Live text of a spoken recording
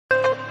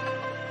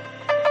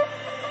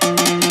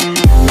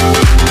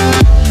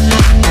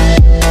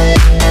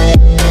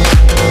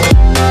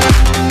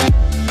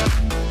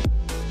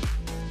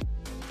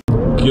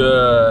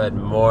Good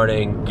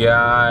morning,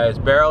 guys.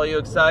 Beryl, you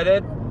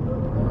excited?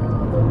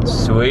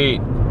 Sweet.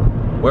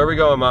 Where are we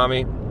going,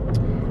 Mommy?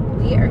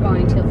 We are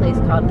going to a place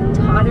called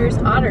Totter's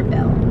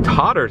Otterville.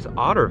 Totter's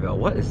Otterville?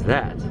 What is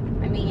that?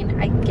 I mean,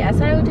 I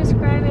guess I would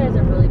describe it as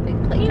a really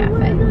big play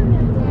cafe.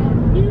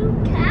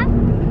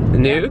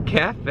 New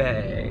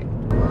cafe.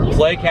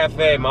 Play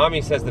cafe.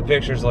 Mommy says the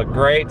pictures look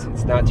great.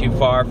 It's not too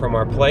far from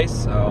our place,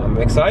 so I'm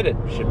excited.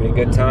 Should be a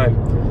good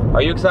time.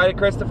 Are you excited,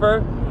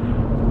 Christopher?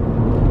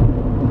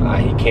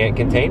 He can't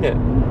contain it.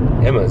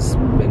 Emma's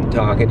been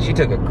talking. She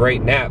took a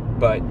great nap,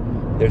 but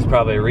there's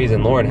probably a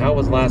reason. Lauren, how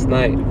was last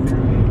night?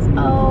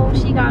 Oh,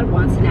 she got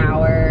once an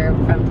hour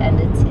from 10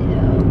 to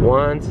 2.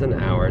 Once an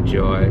hour,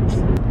 Joy.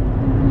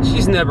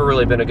 She's never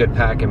really been a good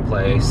pack and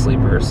play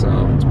sleeper,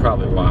 so it's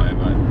probably why,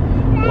 but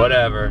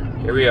whatever.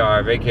 Here we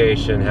are,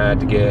 vacation, had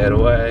to get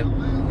away.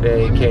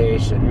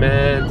 Vacation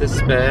meant to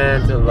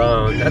spend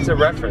alone. That's a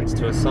reference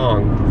to a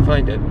song.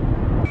 Find it.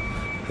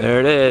 There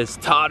it is,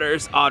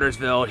 Totter's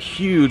Ottersville.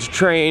 Huge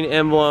train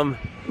emblem.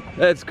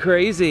 That's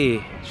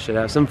crazy. Should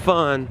have some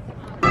fun.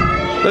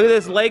 Look at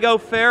this Lego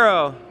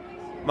Pharaoh.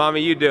 Mommy,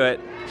 you do it.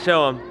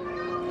 Show him.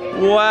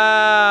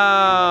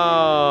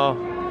 Wow.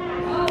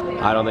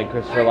 I don't think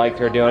Christopher liked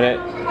her doing it.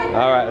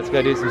 All right, let's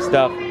go do some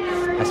stuff.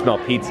 I smell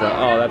pizza.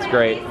 Oh, that's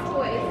great.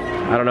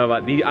 I don't know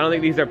about these. I don't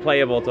think these are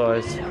playable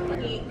toys.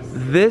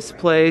 This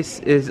place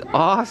is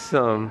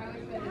awesome.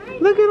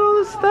 Look at all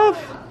this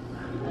stuff.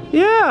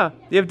 Yeah,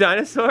 you have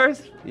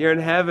dinosaurs? You're in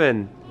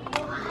heaven.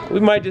 We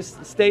might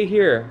just stay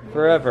here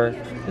forever.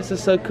 This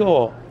is so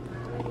cool.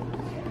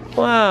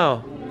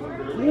 Wow.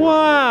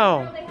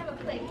 Wow.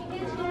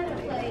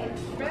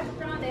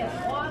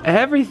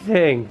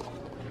 Everything.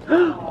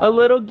 A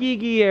little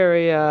Gigi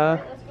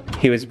area.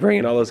 He was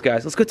bringing all those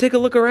guys. Let's go take a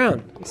look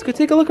around. Let's go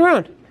take a look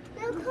around.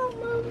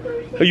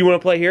 Oh, you want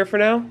to play here for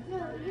now?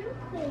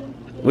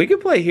 We can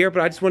play here,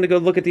 but I just want to go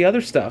look at the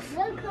other stuff.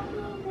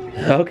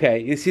 Okay,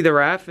 you see the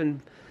raft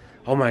and...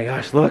 Oh my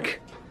gosh, look.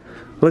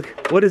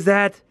 Look, what is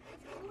that?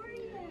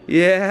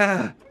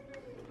 Yeah.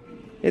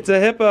 It's a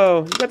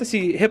hippo. You got to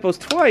see hippos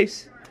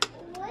twice.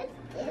 I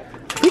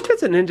think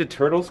that's a Ninja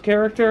Turtles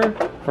character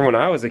from when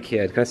I was a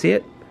kid. Can I see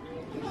it?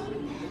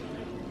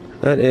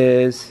 That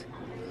is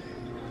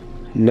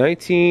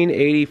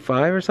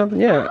 1985 or something.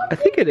 Yeah, I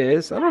think it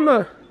is. I don't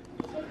know.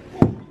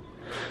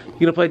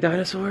 You gonna play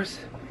dinosaurs?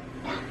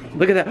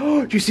 Look at that.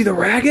 Oh, did you see the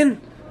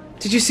Ragon?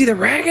 Did you see the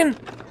Ragon?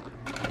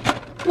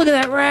 Look at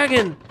that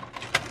Ragon.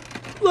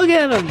 Look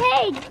at him.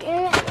 Hey,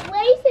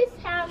 where's his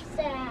house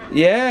at?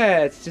 Yeah,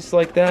 it's just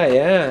like that,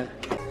 yeah.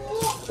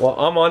 Well,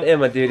 I'm on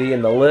Emma duty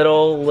in the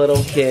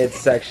little kids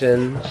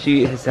section.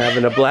 She is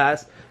having a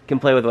blast. Can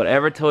play with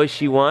whatever toys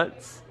she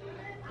wants.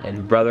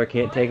 And brother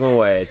can't take them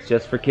away. It's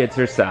just for kids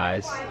her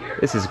size.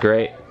 This is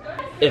great.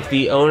 If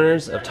the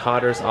owners of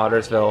Totter's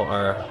Ottersville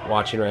are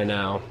watching right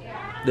now,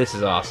 this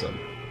is awesome.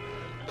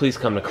 Please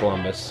come to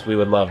Columbus. We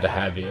would love to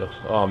have you.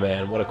 Oh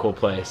man, what a cool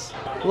place.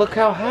 Look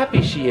how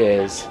happy she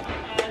is.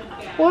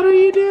 What are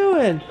you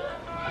doing?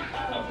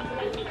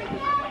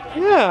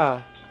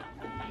 Yeah.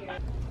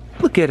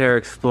 Look at her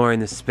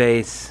exploring the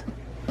space.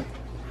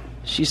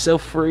 She's so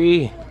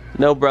free.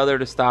 No brother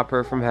to stop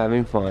her from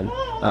having fun.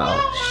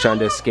 Uh-oh, she's trying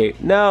to escape.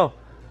 No!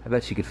 I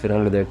bet she could fit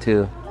under there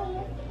too.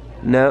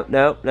 Nope,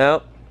 nope,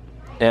 nope.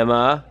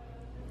 Emma.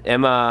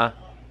 Emma.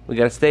 We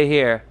gotta stay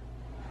here.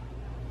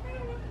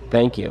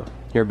 Thank you.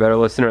 You're a better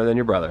listener than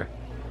your brother.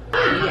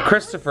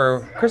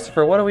 Christopher,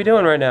 what are we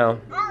doing right now?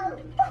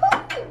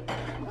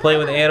 Playing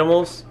with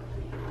animals?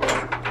 You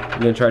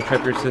gonna try to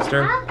trip your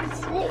sister?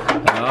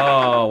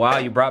 Oh, wow,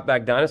 you brought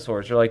back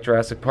dinosaurs. You're like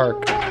Jurassic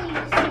Park.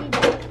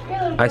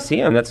 I see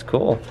him, that's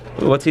cool.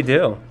 Ooh, what's he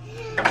do?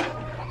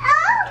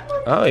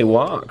 Oh, he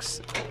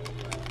walks.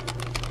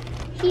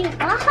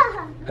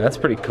 That's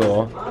pretty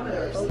cool.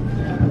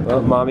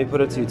 Well, Mommy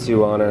put a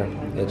tutu on her,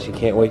 and she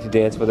can't wait to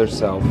dance with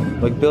herself.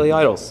 Like Billy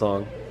Idol's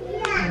song.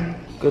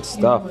 Good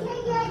stuff.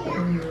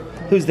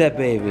 Who's that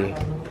baby?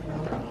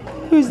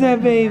 Who's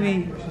that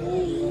baby?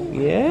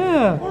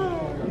 Yeah.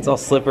 It's all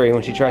slippery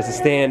when she tries to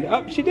stand.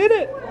 Oh, she did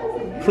it.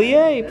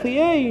 Plie,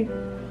 plie.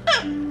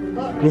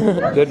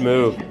 Good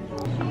move.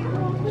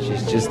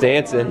 She's just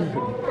dancing.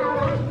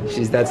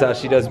 That's how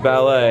she does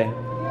ballet.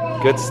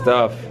 Good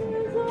stuff.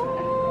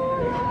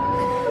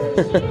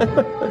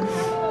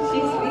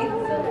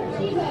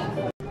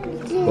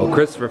 Well,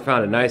 Christopher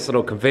found a nice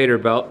little conveyor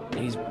belt.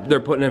 They're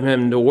putting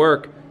him to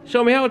work.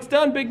 Show me how it's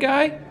done, big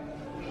guy.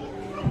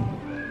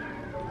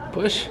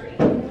 Push.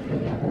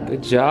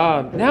 Good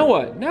job. Now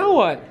what? Now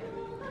what?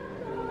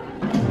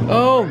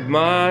 Oh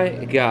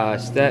my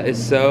gosh, that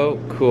is so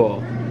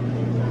cool.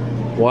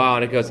 Wow,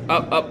 and it goes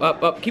up, up,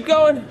 up, up. Keep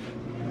going.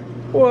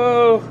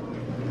 Whoa.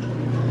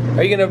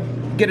 Are you gonna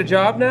get a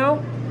job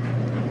now?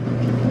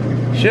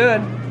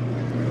 Should.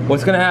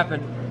 What's gonna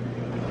happen?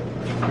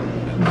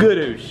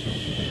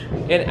 Goodoosh.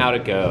 And out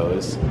it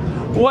goes.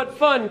 What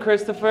fun,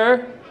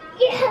 Christopher.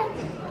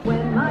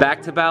 Yeah.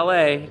 Back to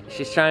ballet.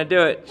 She's trying to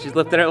do it. She's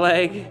lifting her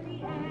leg.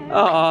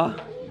 Aw.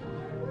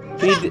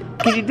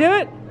 Can you do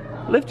it?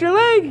 Lift your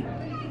leg.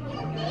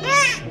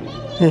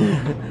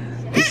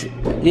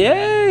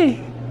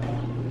 Yay.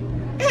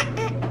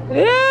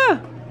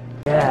 Yeah.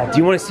 Yeah. Do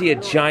you want to see a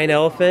giant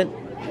elephant?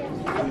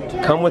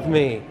 Come with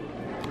me.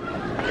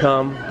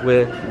 Come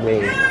with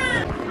me.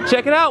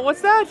 Check it out.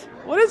 What's that?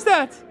 What is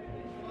that?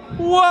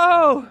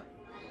 Whoa.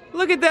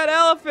 Look at that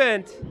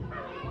elephant.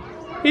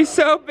 He's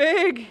so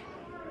big.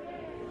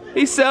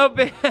 He's so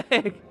big.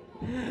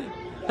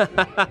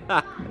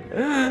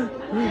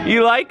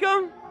 You like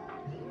him?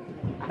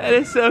 That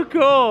is so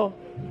cool.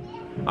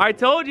 I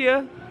told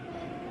you.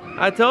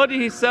 I told you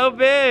he's so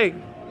big.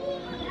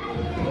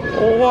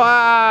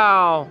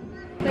 Wow.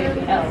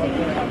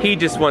 He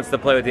just wants to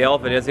play with the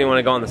elephant. He doesn't even want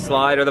to go on the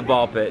slide or the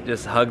ball pit.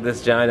 Just hug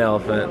this giant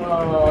elephant.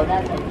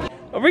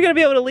 Are we gonna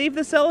be able to leave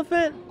this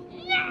elephant?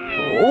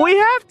 No. We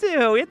have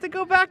to. We have to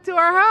go back to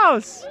our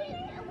house.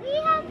 We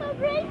have to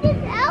bring this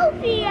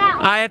elephant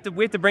out. We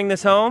have to bring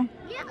this home?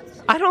 Yes.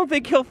 I don't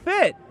think he'll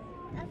fit.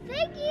 I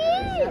think he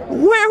is.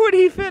 Where would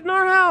he fit in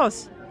our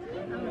house?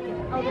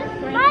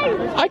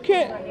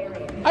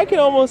 I can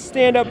almost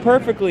stand up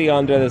perfectly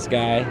under this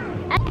guy.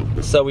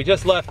 So we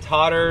just left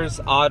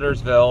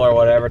Ottersville or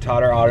whatever,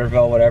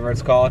 Otterville, whatever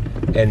it's called.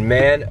 And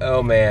man,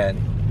 oh man,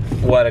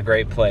 what a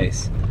great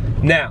place.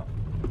 Now,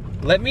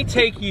 let me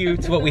take you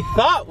to what we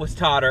thought was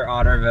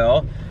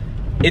Otterville.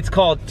 It's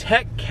called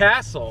Tech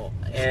Castle,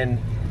 and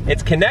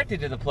it's connected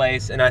to the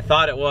place, and I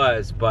thought it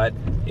was, but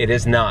it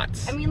is not.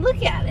 I mean,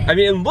 look at it. I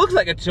mean, it looks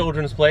like a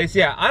children's place.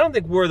 Yeah, I don't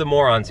think we're the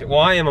morons here. Well,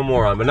 I am a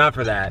moron, but not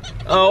for that.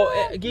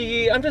 Oh,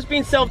 Gigi, I'm just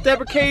being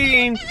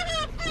self-deprecating.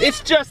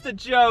 It's just a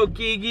joke,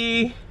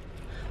 Gigi.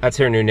 That's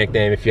her new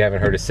nickname if you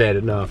haven't heard her say it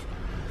enough.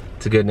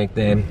 It's a good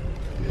nickname.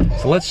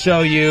 So let's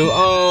show you.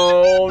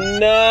 Oh,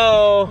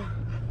 no.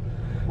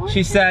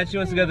 She's sad she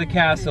wants to go to the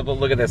castle, but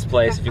look at this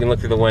place. If you can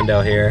look through the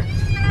window here.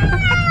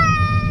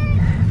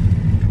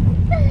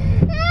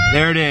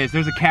 There it is.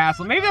 There's a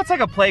castle. Maybe that's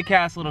like a play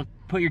castle to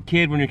put your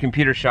kid when you're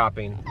computer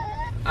shopping.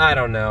 I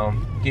don't know.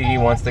 Gigi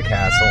wants the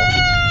castle.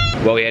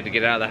 Well, we had to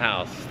get out of the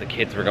house. The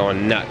kids were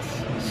going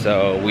nuts.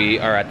 So we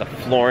are at the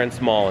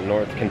Florence Mall in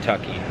North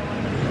Kentucky.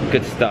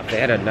 Good stuff. They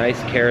had a nice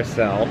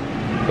carousel,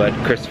 but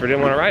Christopher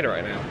didn't want to ride it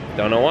right now.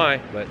 Don't know why,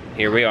 but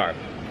here we are.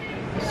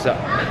 So,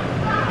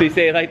 they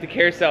say like the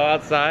carousel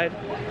outside.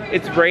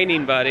 It's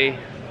raining, buddy.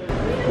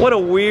 What a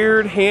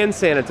weird hand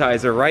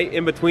sanitizer right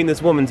in between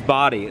this woman's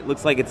body. It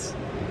looks like it's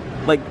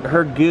like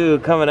her goo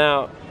coming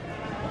out.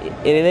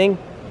 Anything?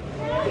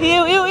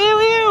 Ew, ew, ew,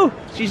 ew!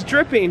 She's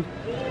dripping.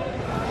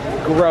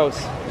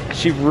 Gross.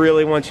 She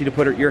really wants you to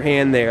put your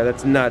hand there.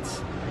 That's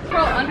nuts.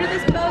 Crawl under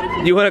this boat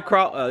if you want to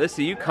crawl? Oh, this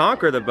you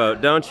conquer the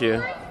boat, don't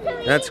you?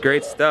 That's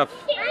great stuff.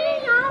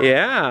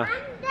 Yeah.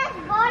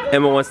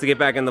 Emma wants to get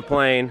back in the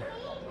plane.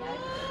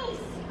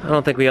 I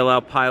don't think we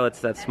allow pilots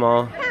that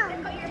small.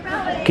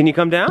 Can you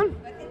come down?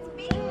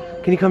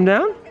 Can you come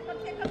down?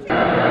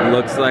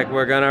 Looks like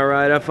we're gonna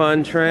ride a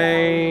fun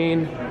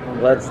train.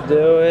 Let's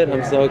do it.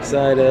 I'm so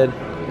excited.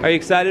 Are you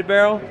excited,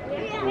 Beryl?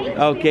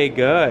 Okay,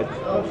 good.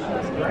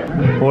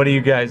 What are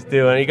you guys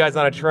doing? Are you guys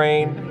on a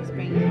train?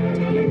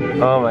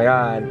 Oh my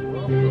God.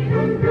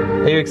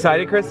 Are you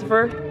excited,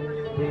 Christopher?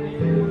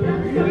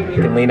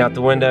 You can lean out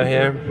the window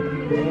here.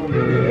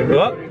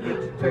 Oh,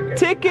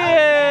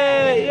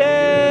 ticket!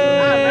 Yay!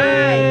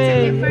 Alright,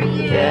 ticket for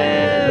you.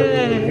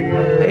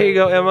 Yay! There you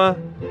go, Emma.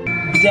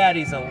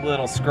 Daddy's a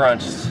little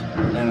scrunched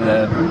in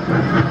the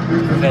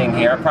thing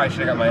here. I probably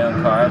should have got my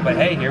own car, but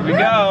hey, here we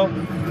go.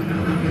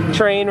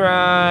 Train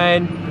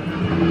ride.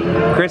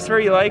 Christopher,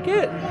 you like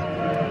it?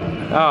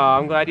 Oh,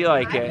 I'm glad you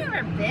like it. I've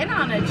never been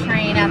on a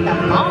train at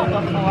the mall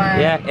before.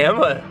 Yeah,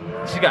 Emma,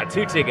 she got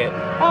 2 tickets.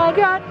 I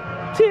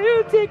got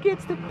 2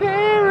 tickets to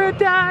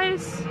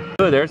paradise.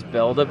 Oh, there's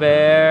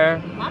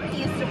Build-A-Bear. Mommy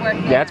used to work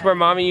there. That's where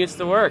Mommy used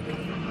to work.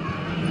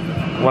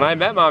 When I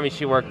met Mommy,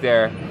 she worked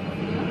there.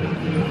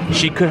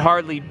 She could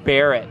hardly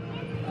bear it.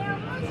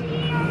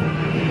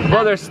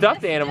 Well, there's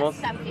stuffed animals.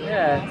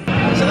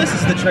 Yeah. So this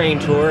is the train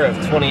tour of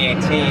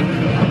 2018.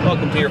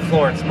 Welcome to your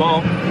Florence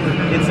Mall.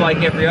 It's like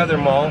every other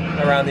mall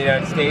around the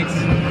United States,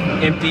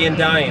 empty and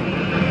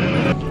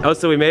dying. Oh,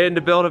 so we made it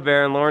into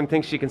Build-A-Bear and Lauren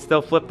thinks she can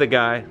still flip the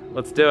guy.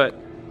 Let's do it.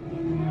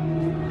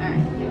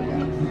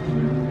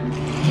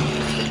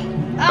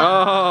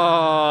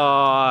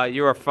 Oh,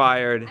 you are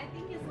fired. I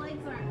think his legs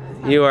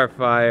aren't. You are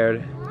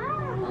fired.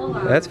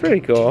 That's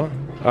pretty cool.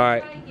 All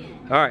right.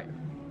 All right.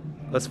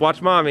 Let's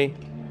watch Mommy.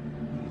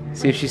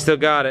 See if she still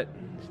got it.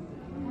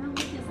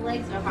 His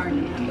legs are hard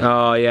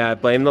now. Oh yeah,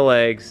 blame the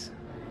legs.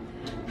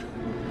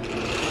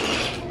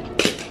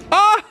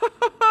 Oh,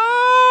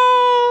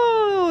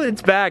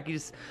 it's back. You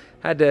just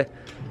had to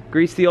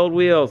grease the old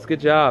wheels. Good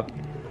job.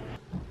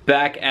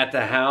 Back at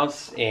the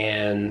house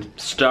and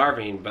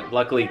starving, but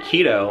luckily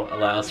keto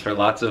allows for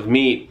lots of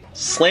meat.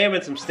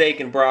 Slamming some steak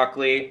and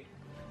broccoli.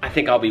 I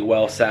think I'll be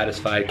well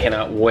satisfied.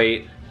 Cannot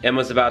wait.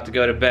 Emma's about to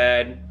go to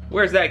bed.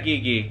 Where's that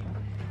Gigi?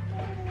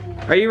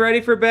 Are you ready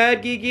for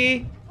bed,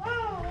 Gigi?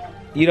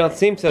 You don't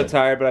seem so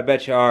tired, but I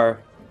bet you are.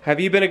 Have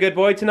you been a good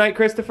boy tonight,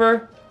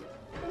 Christopher?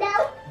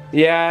 No.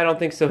 Yeah, I don't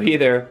think so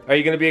either. Are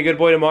you gonna be a good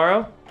boy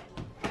tomorrow?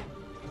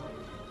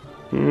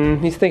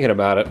 He's thinking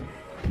about it.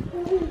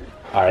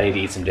 All right, I need to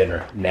eat some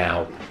dinner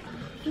now.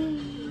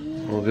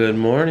 Well, good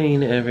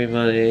morning,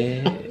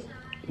 everybody.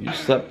 You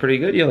slept pretty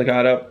good. You only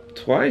got up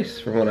twice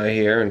from what I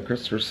hear, and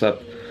Christopher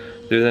slept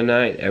through the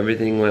night.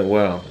 Everything went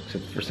well,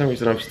 except for some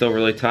reason I'm still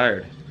really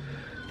tired.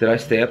 Did I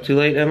stay up too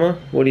late, Emma?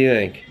 What do you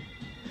think?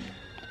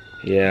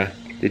 Yeah.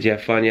 Did you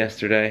have fun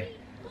yesterday?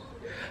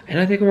 And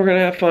I think we're gonna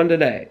have fun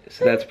today,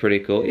 so that's pretty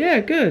cool.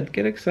 Yeah, good.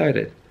 Get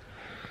excited.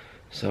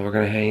 So we're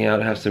gonna hang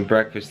out, have some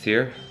breakfast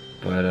here,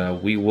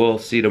 but we will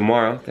see you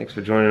tomorrow. Thanks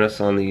for joining us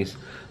on these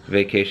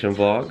vacation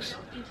vlogs.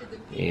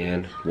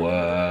 And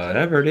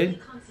whatever, dude.